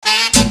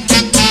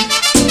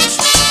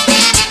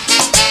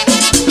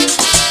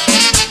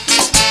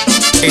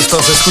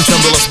Estás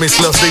escuchando las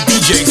mezclas de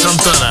DJ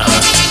Santana.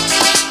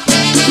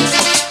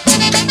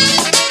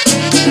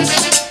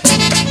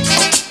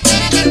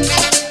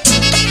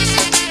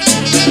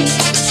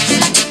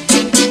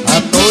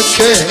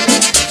 Anoche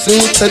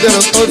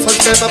sucedieron cosas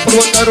que me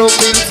provocaron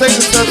mil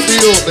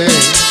sensaciones.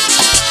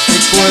 Mi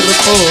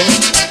cuerpo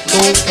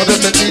nunca había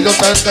sentido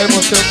tanta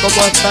emoción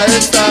como hasta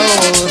esta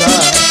hora.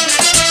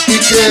 Y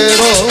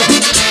quiero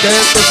que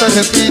esto se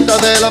repita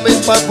de la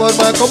misma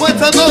forma como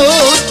esta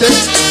noche.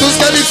 Tus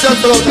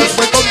caricias rojas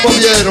me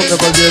conmovieron, me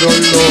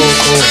volvieron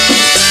loco.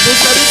 Tus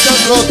caricias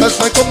rojas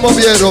me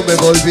conmovieron, me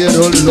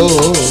volvieron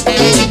loco.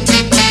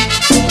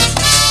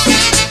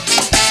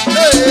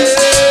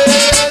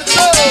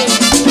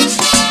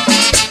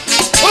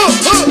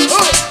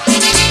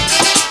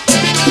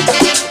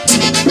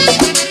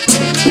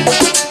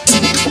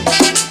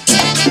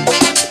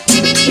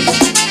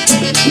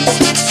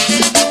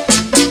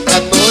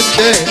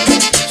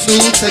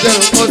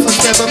 Sucedieron cosas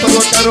que me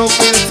provocaron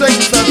mil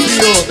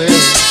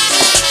sensaciones.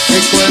 Mi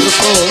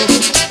cuerpo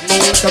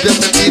nunca había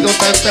sentido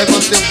tanta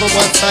emoción como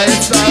hasta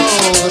esta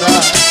hora.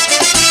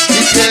 Y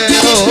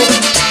quiero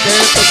que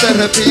esto se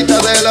repita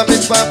de la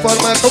misma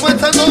forma como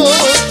esta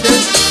noche.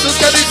 Tus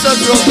caricias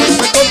rojas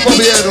me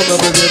conmovieron, me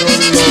volvieron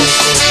loco.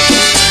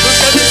 Tus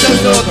caricias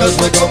rojas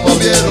me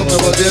conmovieron, me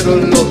volvieron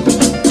loco.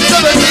 Ese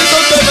besito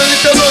que me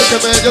diste que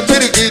me dio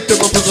tiriquito y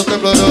me puso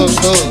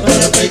tembloroso.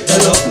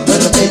 Repítelo,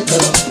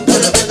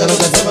 repítelo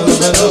que se me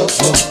vuelve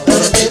loco.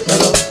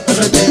 Repítelo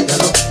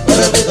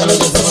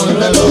que se me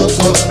vuelve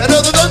loco. Pero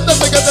de dónde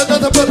fue que te das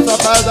por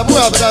tapada, un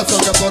abrazo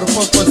que por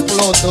poco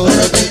exploto.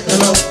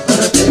 Repítelo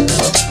que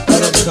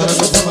se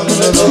me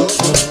vuelve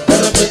loco.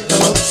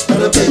 Repítelo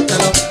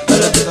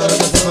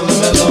que se me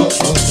vuelve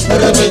loco.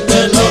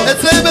 Repítelo.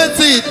 Ese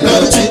besito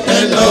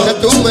que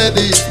tú me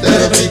diste, me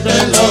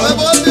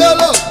volvió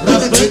loco. Me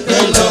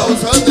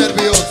puso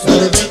nervioso.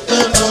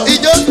 Y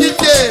yo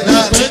quisiera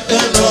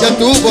que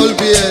tú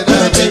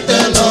volvieras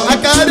a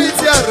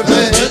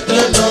acariciarme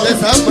de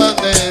esa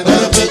manera.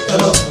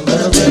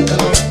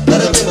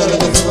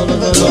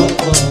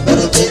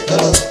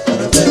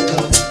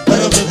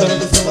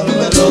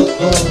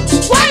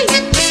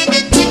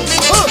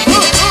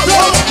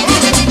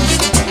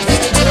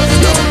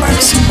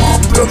 Máximo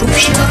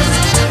Production.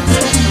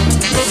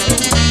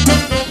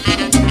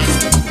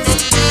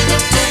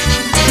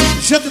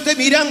 Yo te estoy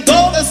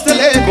mirando desde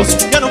lejos,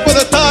 ya no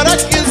puedo estar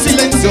aquí en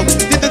silencio.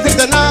 Sin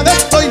decirte nada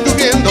estoy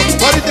durmiendo,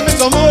 ahorita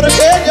mis amores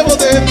que llevo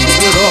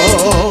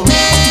dentro.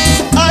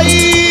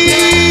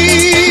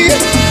 Ay,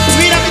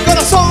 mira mi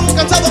corazón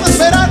cansado de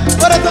esperar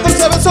para este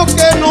dulce beso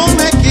que no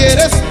me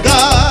quieres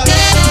dar.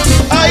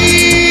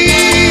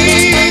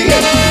 Ay,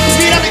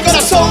 mira mi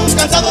corazón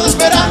cansado de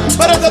esperar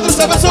para este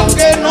dulce beso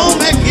que no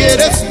me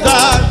quieres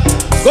dar.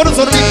 Con un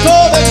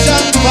sorbito de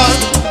champán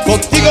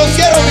contigo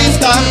quiero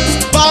brindar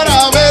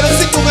para ver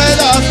si tú me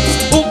das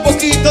un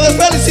poquito de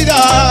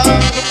felicidad.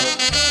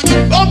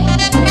 ¡Vamos!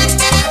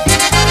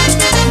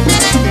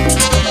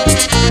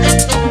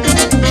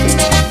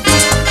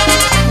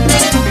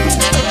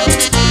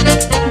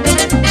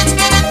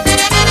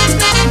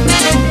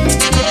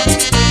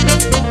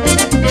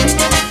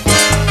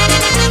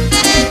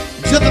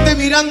 Yo te estoy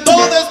mirando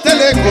desde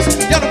lejos,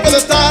 ya no puedo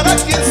estar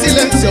aquí en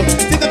silencio.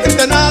 Sin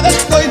decirte nada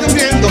estoy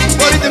durmiendo,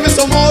 ahorita mis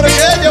amores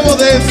que llevo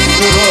dentro.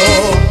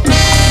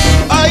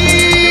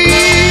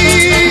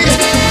 Ay,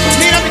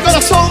 mira mi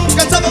corazón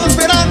cansado de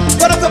esperar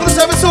para este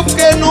dulce beso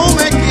que no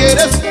me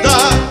quieres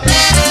dar.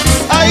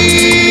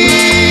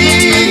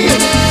 Ay,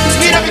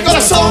 mira mi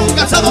corazón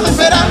cansado de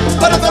esperar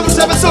para este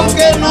dulce beso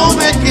que no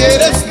me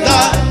quieres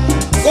dar.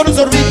 Con un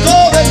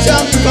sorbito de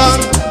champán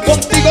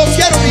contigo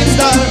quiero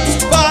brindar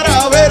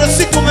para ver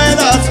si tú me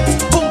das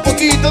un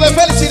poquito de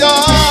felicidad.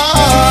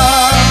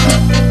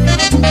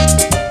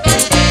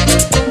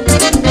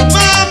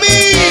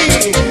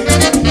 Mami,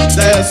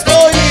 te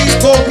estoy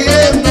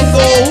cogiendo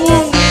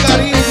un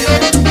cariño.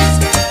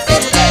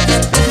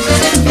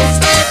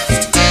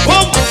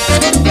 ¡Vamos!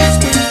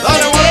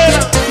 ¡Dale,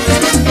 morena!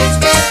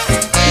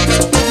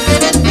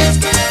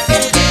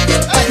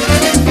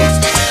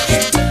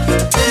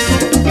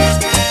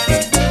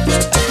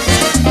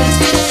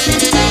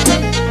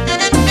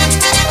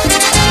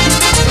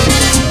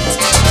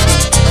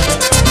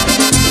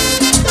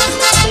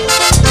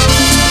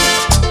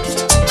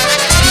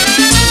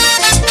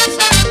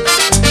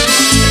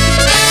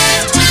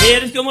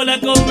 Eres como la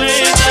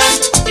cometa,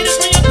 tienes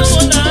sueños de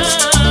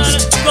volar.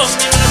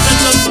 Conmigo las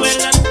plantas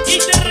vuelan y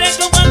te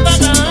recojo al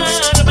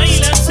pagar.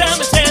 Bailas a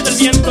merced del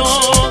viento,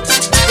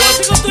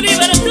 consigo tu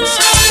libertad.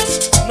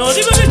 No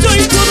digo que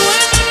soy tu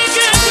dueño ni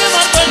que te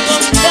mato el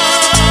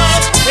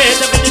compás.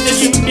 Esta pendiente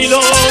sin mi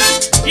luz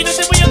y no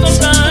te voy a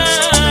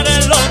contar.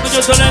 Lo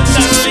tuyo solo es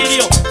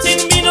delirio, sin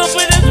mí no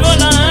puedes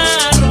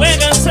volar.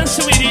 Ruegas a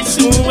subir y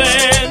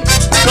suben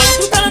con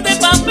tu cara de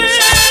papel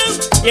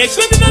y el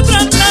cuento de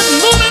atrás.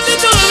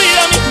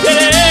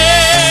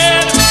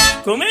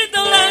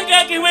 Cometa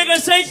blanca que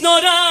juegas a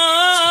ignorar.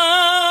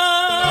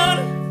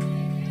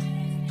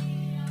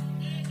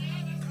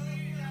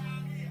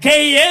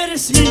 Que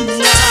eres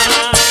niña,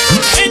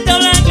 cometa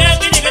blanca.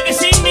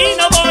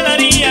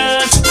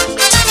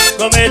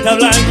 Cometa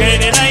blanca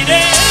en el aire,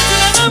 es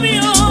una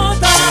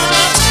gaviota.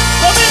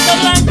 Cometa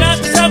blanca,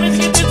 tú sabes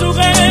que te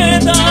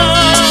sujeta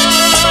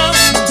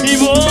mi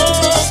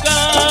boca.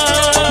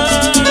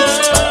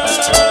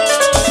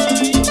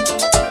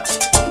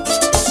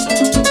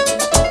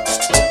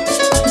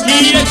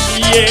 Yeah,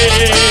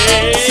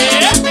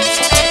 yeah.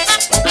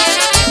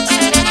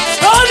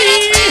 ¡Tony!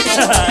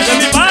 ¡De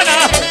mi pana!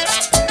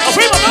 ¡Nos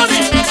fuimos, Tony!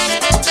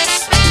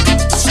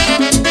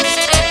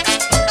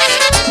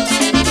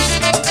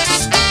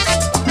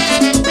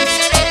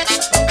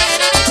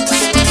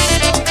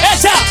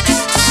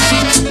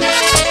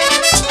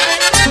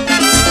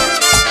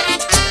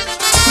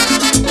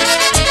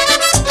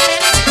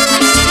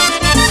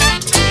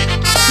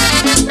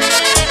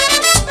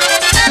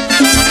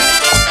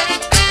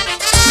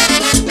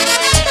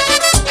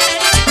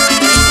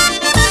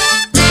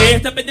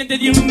 Estás pendiente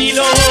de un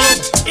hilo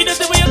y no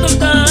te voy a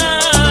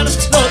contar. Los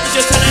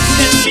tuyos salen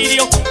en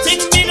lirio, sin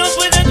mí no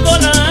puedes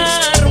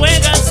volar.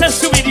 Ruegas a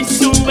subir y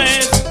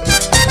subes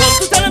con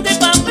tus alas de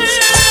papel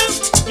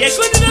y el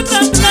cuento de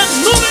atrás,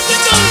 nube que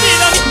te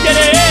olvida mi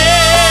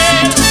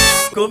querer.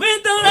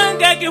 Cometa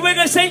blanca que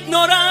juegas a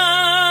ignorar.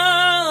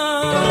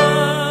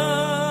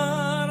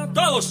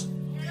 Todos.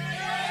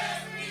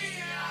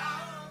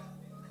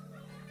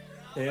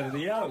 El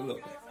diablo.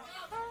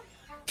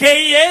 Que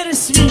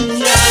eres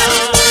mía,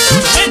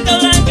 cometa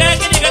blanca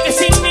que diga que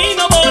sin mí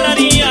no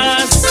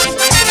volarías.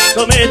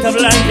 Cometa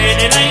blanca en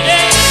el aire,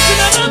 es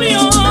una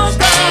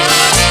gaviota.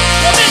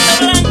 Cometa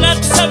blanca,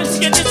 tú sabes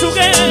que te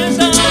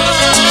sujeta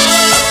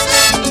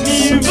mi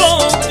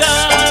boca.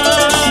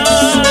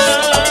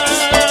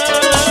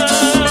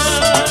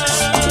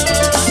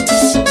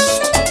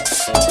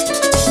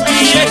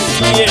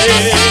 Yeah,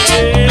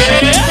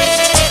 yeah.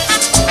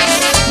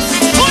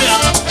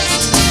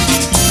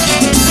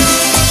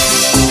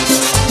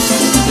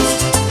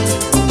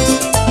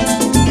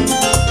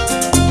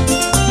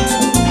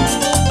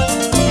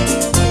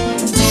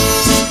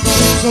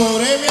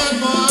 Sobre mi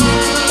almohada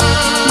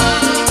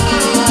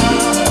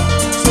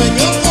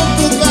sueño con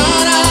tu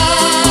cara.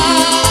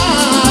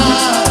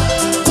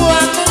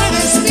 Cuando me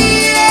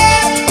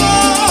despierto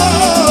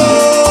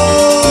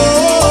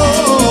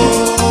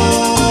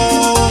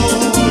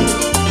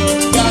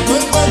ya no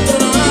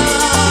encuentro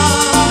nada.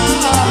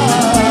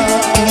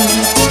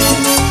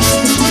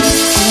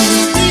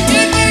 Y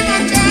que me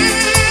marchara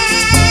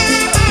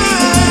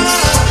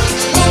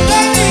no te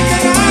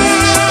dije nada.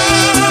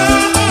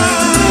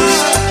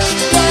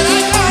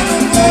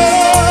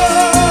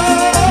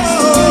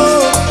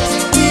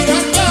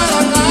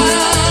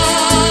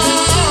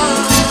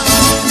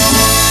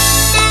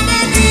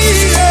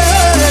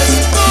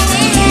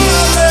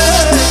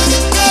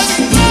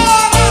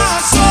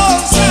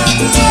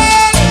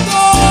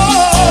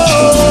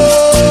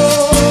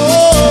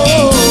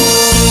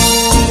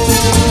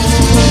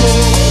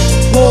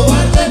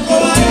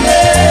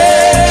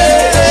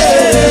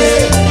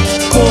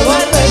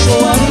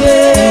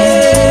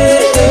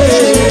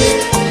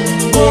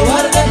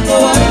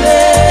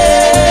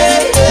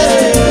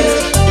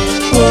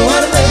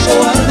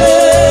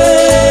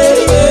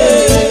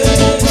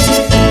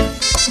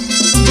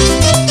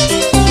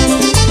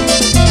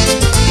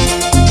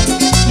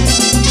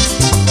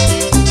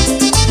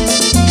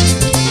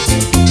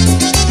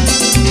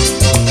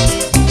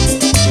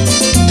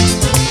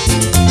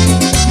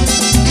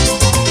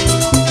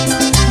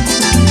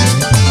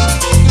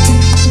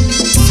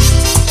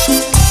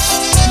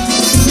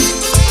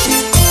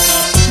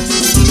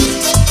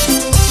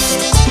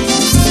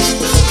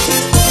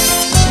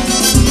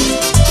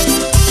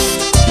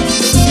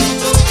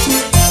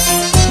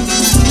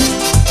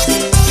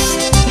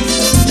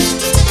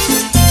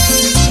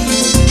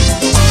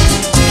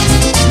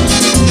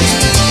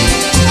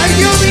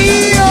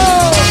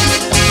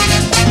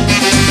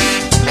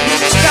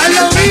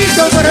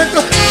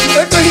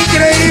 Esto es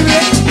increíble.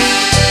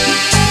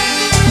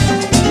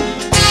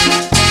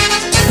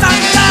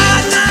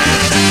 Santana.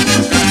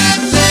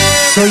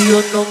 Soy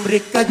un hombre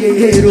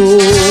callejero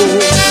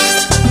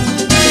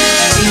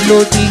y lo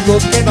digo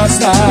que va a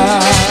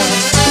estar.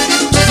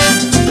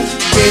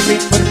 Que me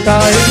importa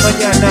el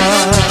mañana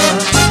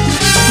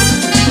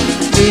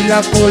ni la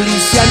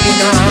policía ni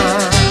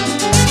nada.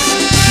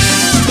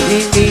 Y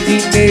mi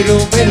dinero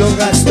me lo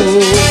gasto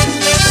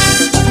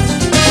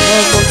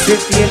como se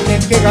tiene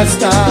que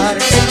gastar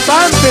en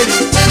Pampers.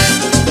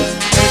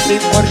 No me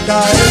importa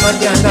el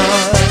mañana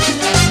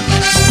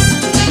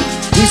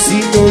y si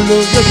no lo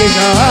veo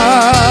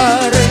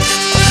llegar.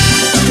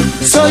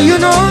 Soy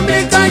un hombre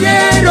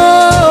callero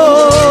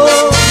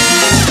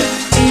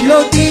y lo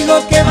digo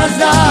que más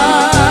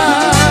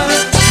da.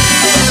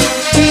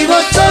 Vivo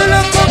solo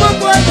como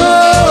puedo,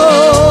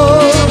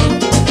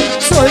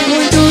 soy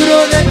muy duro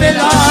de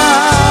pelar.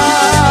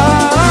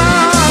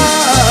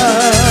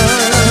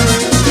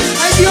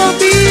 Ay, Dios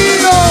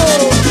mío,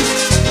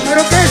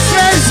 ¿pero qué es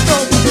esto?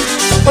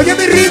 Oye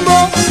mi ritmo,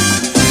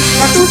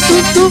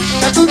 catututu,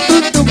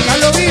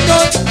 calorito.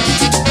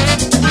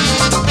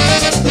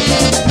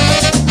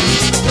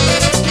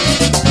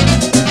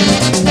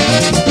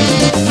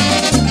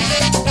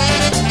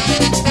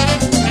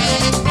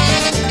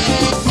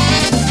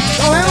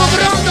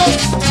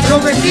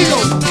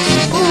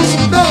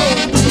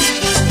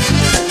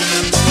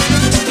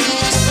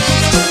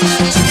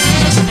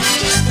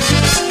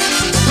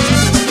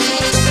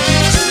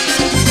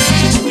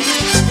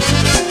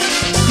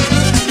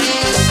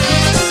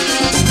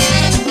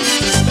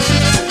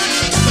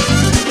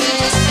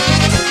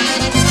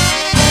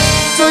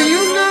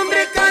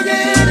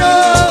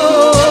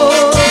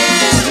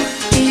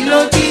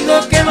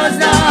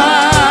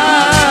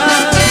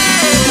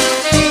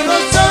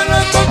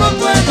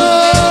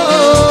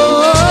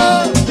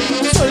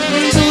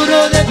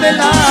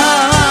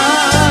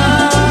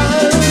 pelar.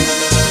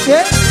 ¿Qué?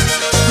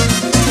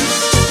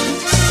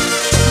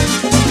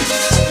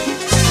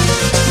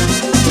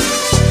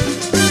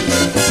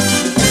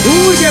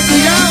 Huye,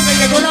 cuidado, que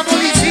llegó la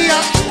policía.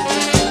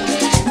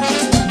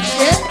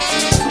 ¿Qué?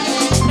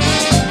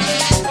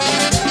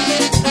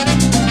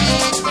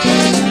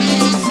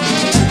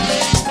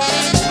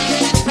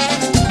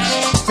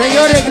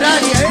 Señores,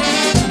 gracias,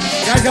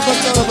 gracias por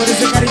todo, por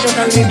ese cariño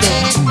tan lindo.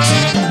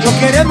 Los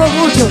queremos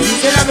mucho,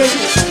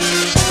 sinceramente.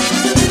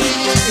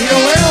 Y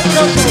nos vemos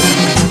pronto.